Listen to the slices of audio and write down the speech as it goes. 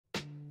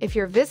If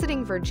you're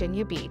visiting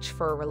Virginia Beach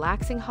for a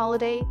relaxing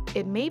holiday,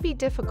 it may be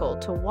difficult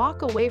to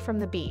walk away from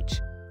the beach,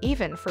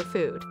 even for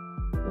food.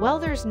 Well,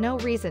 there's no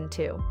reason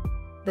to.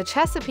 The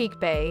Chesapeake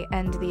Bay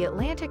and the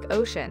Atlantic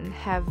Ocean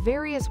have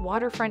various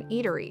waterfront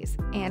eateries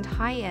and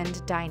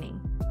high-end dining.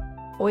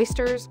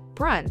 Oysters,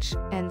 brunch,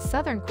 and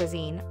Southern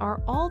cuisine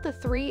are all the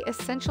three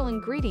essential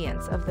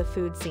ingredients of the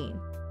food scene.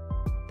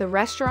 The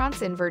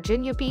restaurants in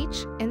Virginia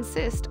Beach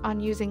insist on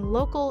using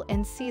local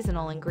and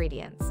seasonal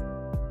ingredients.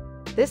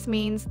 This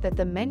means that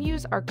the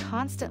menus are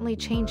constantly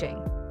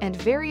changing, and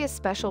various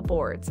special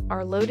boards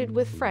are loaded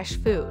with fresh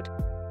food.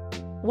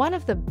 One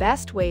of the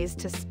best ways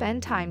to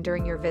spend time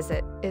during your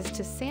visit is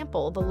to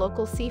sample the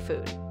local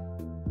seafood.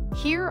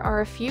 Here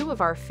are a few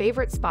of our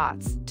favorite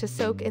spots to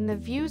soak in the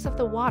views of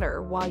the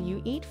water while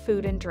you eat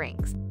food and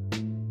drinks.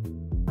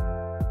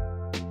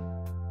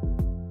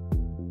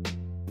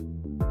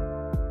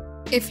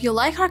 If you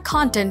like our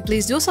content,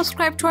 please do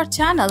subscribe to our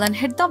channel and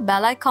hit the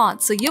bell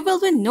icon so you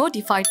will be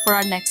notified for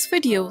our next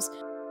videos.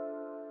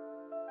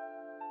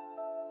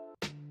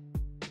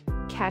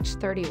 Catch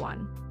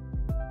 31.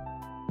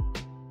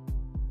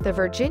 The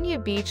Virginia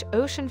Beach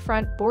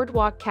Oceanfront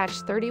Boardwalk Catch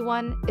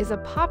 31 is a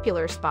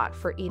popular spot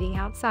for eating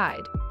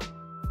outside.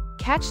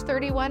 Catch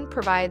 31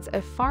 provides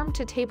a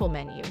farm-to-table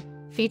menu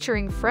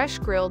featuring fresh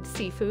grilled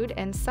seafood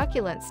and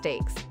succulent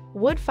steaks,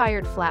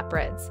 wood-fired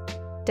flatbreads,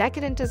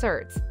 decadent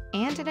desserts,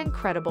 and an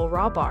incredible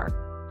raw bar.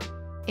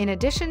 In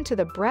addition to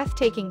the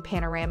breathtaking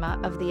panorama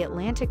of the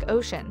Atlantic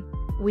Ocean,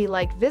 we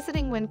like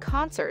visiting when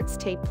concerts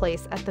take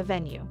place at the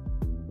venue.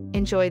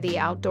 Enjoy the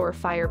outdoor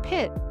fire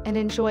pit and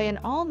enjoy an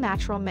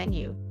all-natural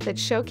menu that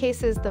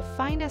showcases the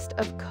finest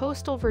of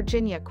coastal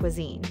Virginia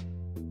cuisine.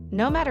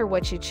 No matter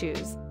what you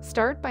choose,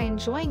 start by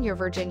enjoying your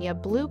Virginia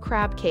Blue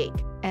Crab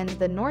Cake and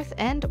the North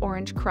End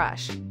Orange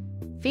Crush,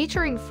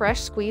 featuring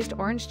fresh squeezed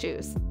orange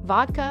juice,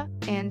 vodka,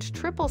 and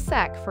triple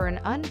sec for an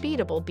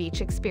unbeatable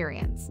beach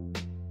experience.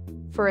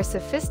 For a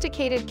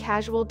sophisticated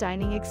casual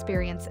dining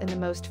experience in the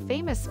most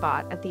famous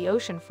spot at the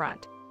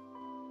oceanfront,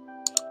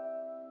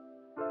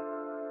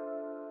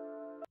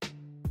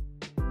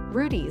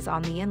 Rudy's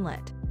on the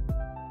Inlet.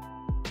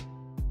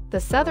 The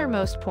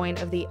southernmost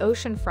point of the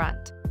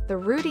oceanfront, the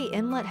Rudy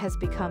Inlet has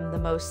become the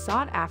most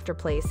sought-after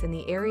place in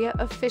the area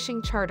of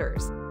fishing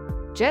charters,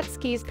 jet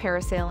skis,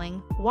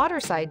 parasailing,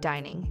 waterside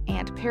dining,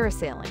 and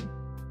parasailing.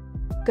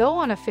 Go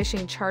on a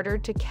fishing charter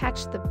to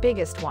catch the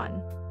biggest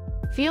one.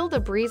 Feel the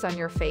breeze on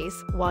your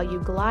face while you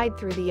glide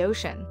through the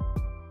ocean.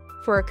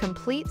 For a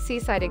complete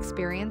seaside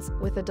experience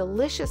with a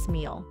delicious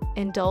meal,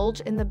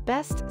 indulge in the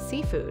best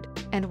seafood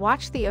and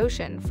watch the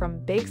ocean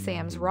from Big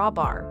Sam's Raw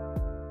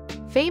Bar.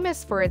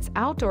 Famous for its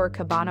outdoor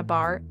cabana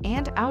bar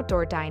and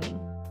outdoor dining,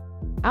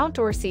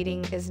 outdoor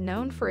seating is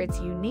known for its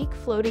unique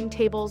floating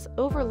tables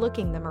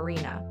overlooking the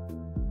marina.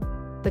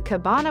 The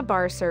cabana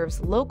bar serves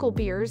local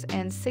beers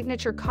and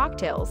signature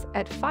cocktails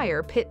at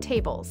fire pit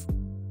tables.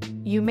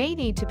 You may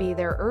need to be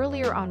there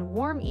earlier on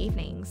warm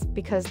evenings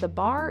because the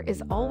bar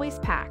is always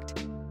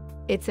packed.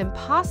 It's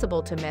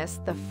impossible to miss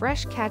the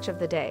fresh catch of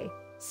the day,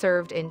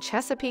 served in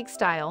Chesapeake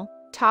style,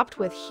 topped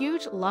with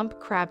huge lump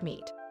crab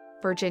meat,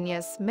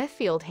 Virginia's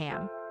Smithfield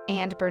ham,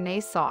 and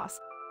béarnaise sauce.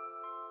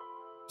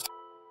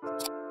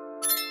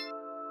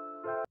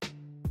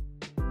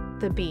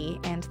 The Bee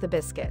and the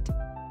Biscuit.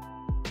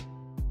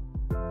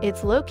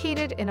 It's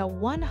located in a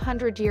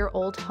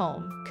 100-year-old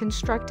home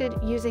constructed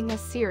using a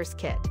Sears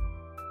kit.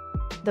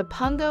 The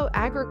Pungo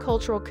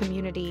agricultural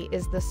community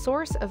is the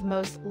source of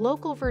most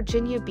local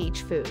Virginia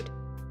Beach food.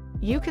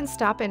 You can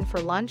stop in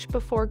for lunch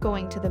before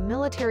going to the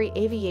Military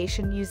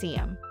Aviation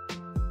Museum.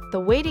 The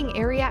waiting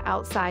area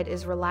outside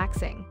is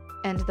relaxing,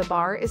 and the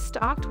bar is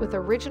stocked with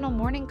original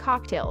morning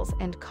cocktails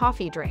and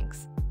coffee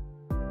drinks.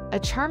 A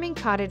charming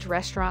cottage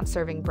restaurant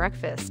serving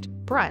breakfast,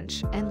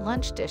 brunch, and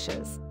lunch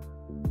dishes.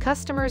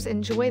 Customers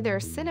enjoy their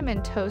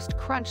cinnamon toast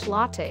crunch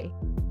latte.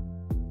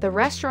 The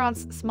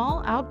restaurant's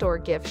small outdoor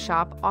gift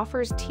shop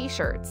offers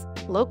t-shirts,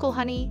 local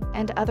honey,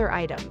 and other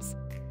items.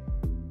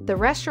 The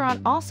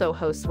restaurant also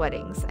hosts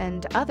weddings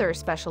and other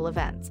special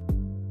events.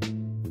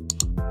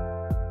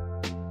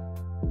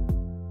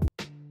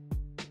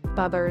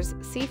 Bubba's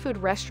Seafood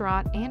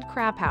Restaurant and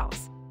Crab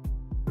House.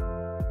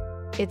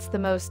 It's the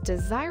most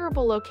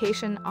desirable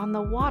location on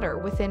the water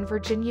within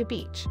Virginia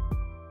Beach.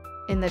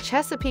 In the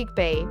Chesapeake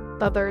Bay,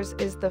 Bubba's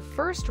is the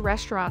first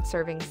restaurant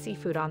serving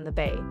seafood on the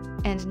bay,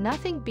 and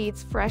nothing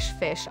beats fresh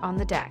fish on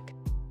the deck.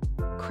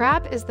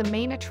 Crab is the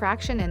main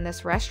attraction in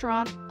this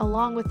restaurant,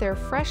 along with their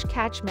fresh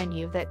catch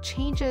menu that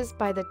changes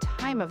by the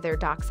time of their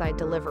dockside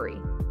delivery.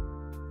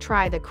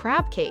 Try the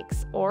crab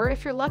cakes, or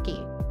if you're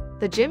lucky,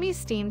 the Jimmy's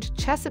steamed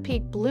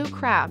Chesapeake blue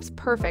crabs,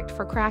 perfect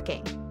for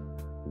cracking.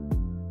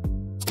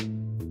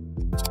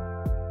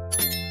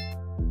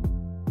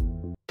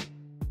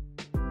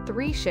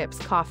 Three Ships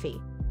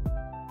Coffee.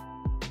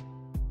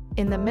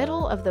 In the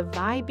middle of the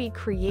vibey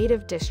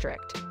creative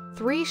district,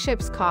 Three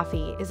Ships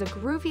Coffee is a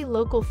groovy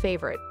local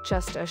favorite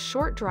just a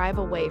short drive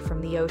away from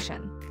the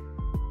ocean.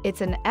 It's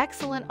an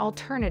excellent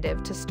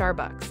alternative to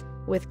Starbucks,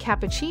 with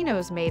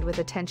cappuccinos made with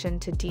attention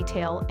to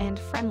detail and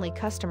friendly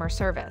customer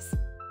service.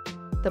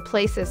 The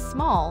place is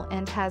small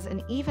and has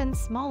an even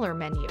smaller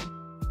menu.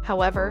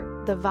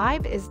 However, the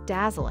vibe is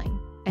dazzling,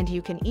 and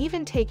you can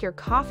even take your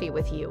coffee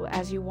with you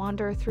as you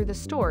wander through the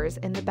stores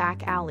in the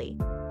back alley.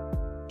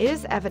 It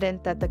is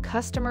evident that the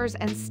customers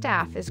and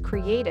staff is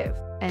creative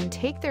and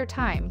take their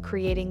time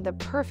creating the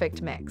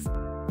perfect mix.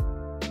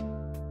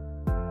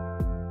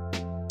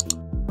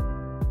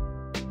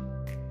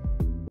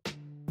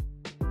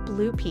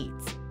 Blue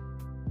Pete's.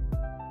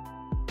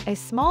 A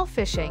small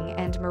fishing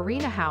and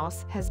marina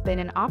house has been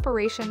in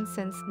operation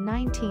since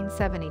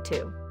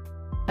 1972.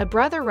 A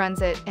brother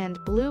runs it,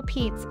 and Blue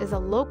Pete's is a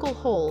local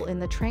hole in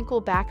the tranquil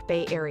Back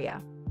Bay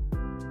area.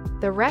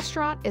 The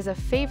restaurant is a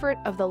favorite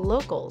of the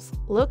locals,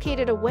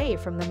 located away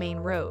from the main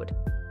road.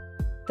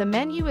 The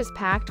menu is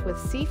packed with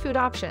seafood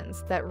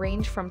options that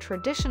range from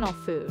traditional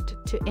food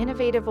to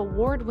innovative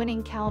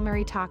award-winning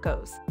calamari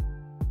tacos.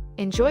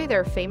 Enjoy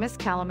their famous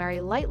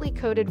calamari lightly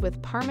coated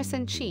with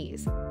Parmesan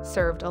cheese,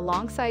 served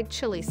alongside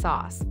chili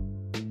sauce.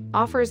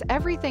 Offers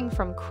everything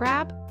from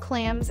crab,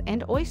 clams,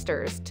 and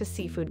oysters to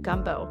seafood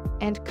gumbo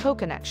and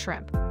coconut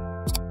shrimp.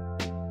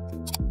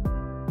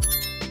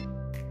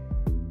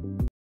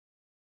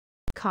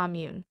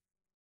 Commune.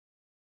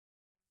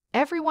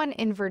 Everyone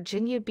in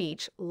Virginia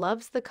Beach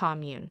loves the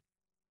Commune.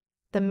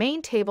 The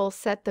main table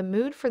set the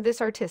mood for this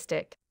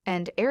artistic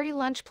and airy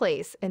lunch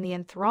place in the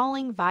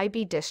enthralling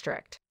Vibey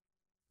district.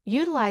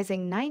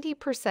 Utilizing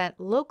 90%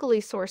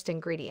 locally sourced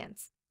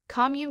ingredients,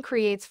 Commune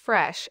creates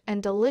fresh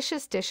and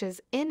delicious dishes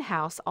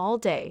in-house all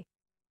day.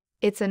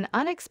 It's an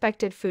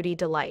unexpected foodie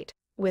delight,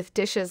 with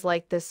dishes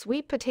like the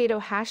sweet potato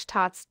hash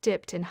tots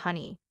dipped in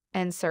honey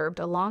and served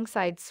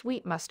alongside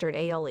sweet mustard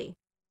aioli.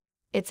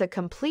 It's a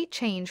complete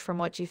change from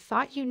what you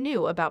thought you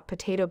knew about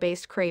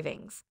potato-based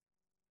cravings.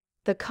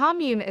 The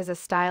Commune is a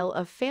style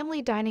of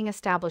family dining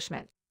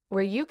establishment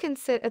where you can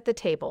sit at the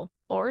table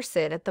or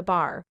sit at the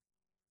bar.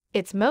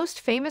 Its most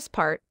famous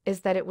part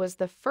is that it was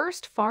the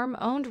first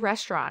farm-owned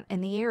restaurant in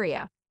the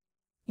area.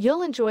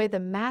 You'll enjoy the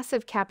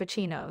massive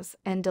cappuccinos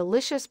and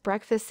delicious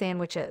breakfast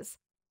sandwiches.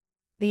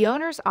 The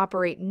owners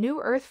operate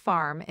New Earth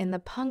Farm in the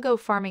Pungo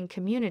farming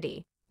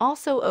community,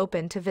 also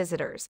open to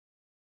visitors.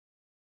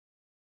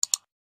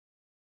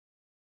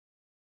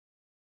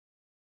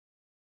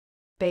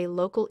 Bay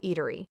Local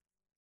Eatery.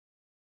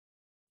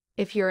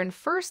 If you're in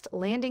First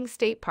Landing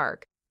State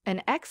Park,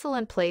 an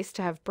excellent place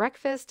to have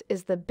breakfast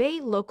is the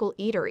Bay Local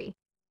Eatery.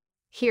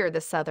 Here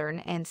the Southern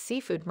and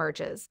seafood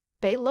merges.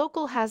 Bay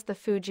Local has the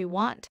food you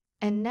want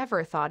and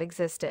never thought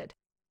existed.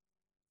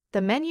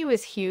 The menu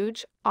is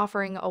huge,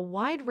 offering a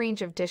wide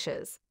range of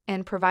dishes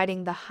and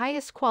providing the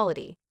highest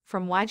quality,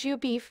 from Wagyu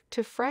beef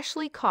to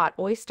freshly caught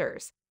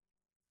oysters.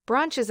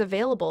 Brunch is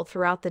available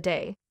throughout the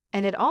day,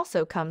 and it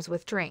also comes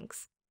with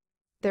drinks.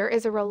 There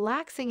is a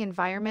relaxing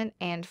environment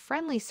and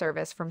friendly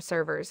service from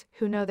servers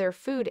who know their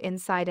food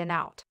inside and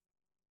out.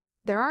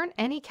 There aren't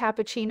any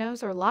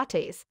cappuccinos or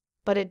lattes,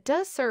 but it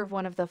does serve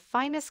one of the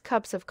finest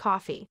cups of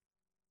coffee.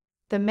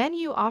 The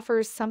menu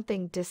offers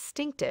something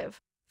distinctive,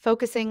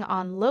 focusing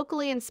on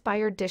locally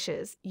inspired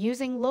dishes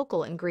using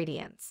local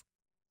ingredients.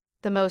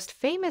 The most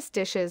famous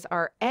dishes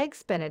are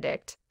Eggs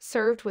Benedict,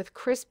 served with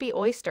crispy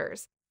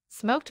oysters,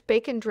 smoked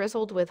bacon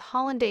drizzled with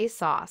hollandaise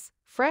sauce,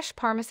 fresh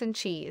Parmesan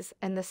cheese,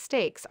 and the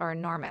steaks are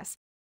enormous.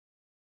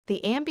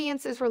 The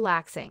ambience is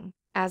relaxing,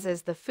 as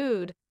is the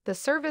food. The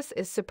service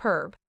is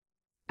superb.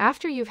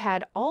 After you've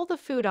had all the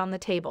food on the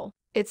table,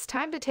 it's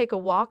time to take a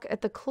walk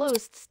at the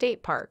closed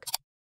state park.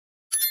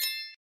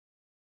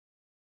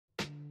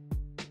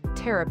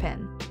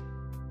 Terrapin.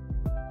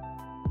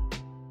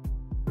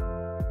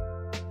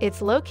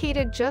 It's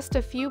located just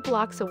a few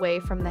blocks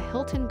away from the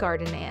Hilton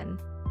Garden Inn.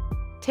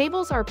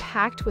 Tables are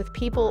packed with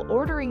people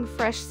ordering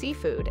fresh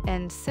seafood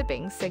and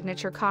sipping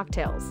signature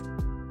cocktails.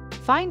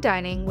 Fine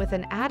dining with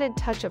an added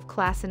touch of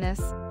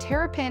classiness,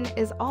 Terrapin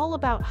is all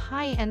about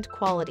high-end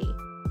quality.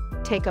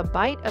 Take a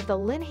bite of the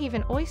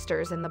Lynnhaven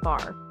oysters in the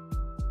bar.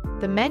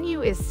 The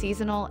menu is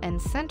seasonal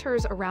and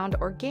centers around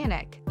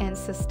organic and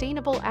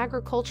sustainable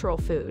agricultural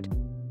food.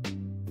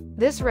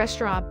 This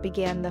restaurant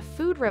began the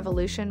food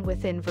revolution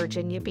within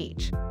Virginia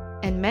Beach,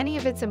 and many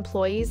of its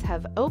employees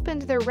have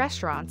opened their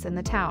restaurants in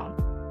the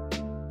town.